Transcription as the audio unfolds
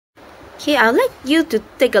Okay, I'd like you to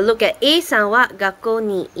take a look at A-san wa gakko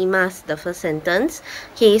ni imasu, the first sentence.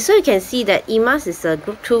 Okay, so you can see that imasu is a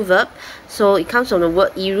group 2 verb. So it comes from the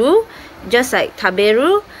word iru. Just like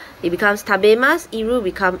taberu, it becomes tabemasu, iru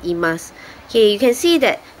become imasu. Okay, you can see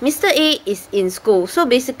that Mr. A is in school. So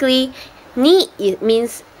basically, ni it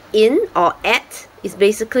means in or at is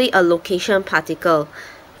basically a location particle.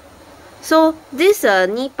 So this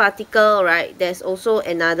ni particle, right, there's also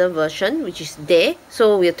another version which is de.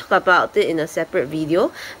 So we'll talk about it in a separate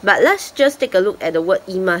video. But let's just take a look at the word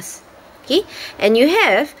imasu. Okay, and you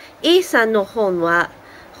have A-san no hon wa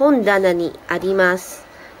hondana ni arimasu.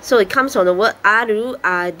 So it comes from the word aru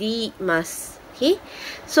arimasu. Okay,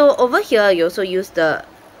 so over here you also use the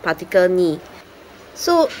particle ni.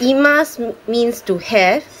 So imasu means to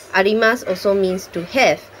have, arimasu also means to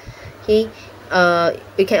have. Okay,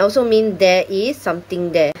 it can also mean there is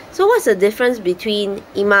something there. So what's the difference between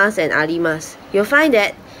imasu and arimasu? You'll find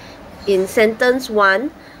that in sentence 1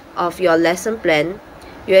 of your lesson plan,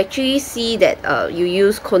 you actually see that you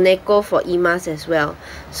use koneko for imasu as well.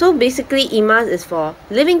 So basically imasu is for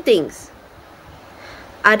living things.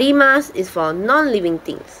 Arimasu is for non-living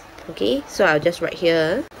things. Okay, so I'll just write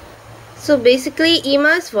here. So basically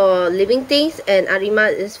imasu for living things and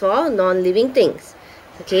arimasu is for non-living things.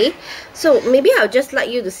 Okay, so maybe I'll just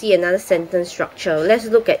like you to see another sentence structure. Let's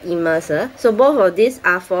look at imasu. So both of these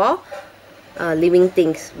are for living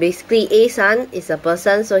things. Basically, A-san is a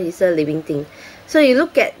person, so he's a living thing. So you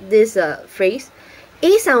look at this phrase,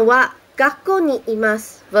 A-san wa gakko ni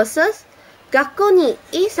imasu versus gakko ni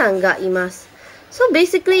A-san ga imasu. So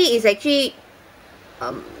basically, it's actually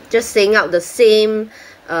just saying out the same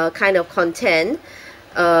kind of content.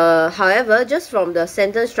 However, just from the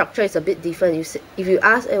sentence structure, it's a bit different. If you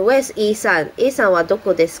ask, where's A-san? A-san wa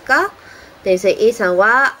doko desu ka? Then you say, A-san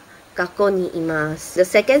wa gakko ni imasu. The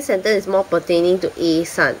second sentence is more pertaining to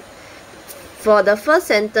A-san. For the first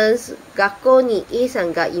sentence, gakko ni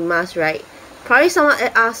A-san ga imasu, right? Probably someone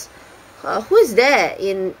asks, who is there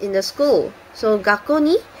in the school? So, gakko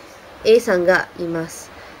ni A-san ga imasu.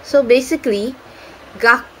 So basically,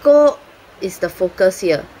 gakko is the focus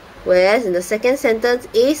here. Whereas in the second sentence,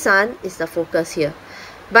 A-san is the focus here.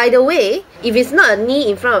 By the way, if it's not a ni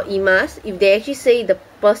in front of imasu, if they actually say the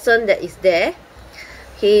person that is there,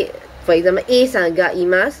 okay, for example, A-san ga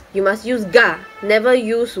imasu, you must use ga, never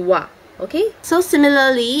use wa. Okay? So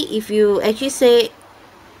similarly, if you actually say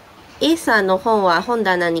A-san no hon wa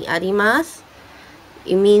hondana ni arimasu,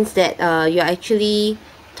 it means that you're actually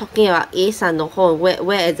talking about A-san no hon,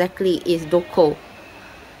 where exactly is doko.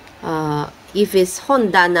 If it's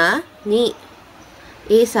hondana ni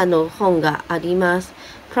A-san no hon ga arimasu,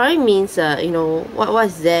 probably means you know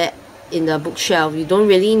what's there in the bookshelf. You don't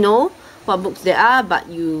really know what books there are, but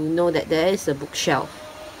you know that there is a bookshelf.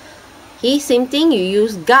 Okay, same thing, you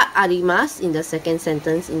use ga arimasu in the second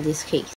sentence in this case.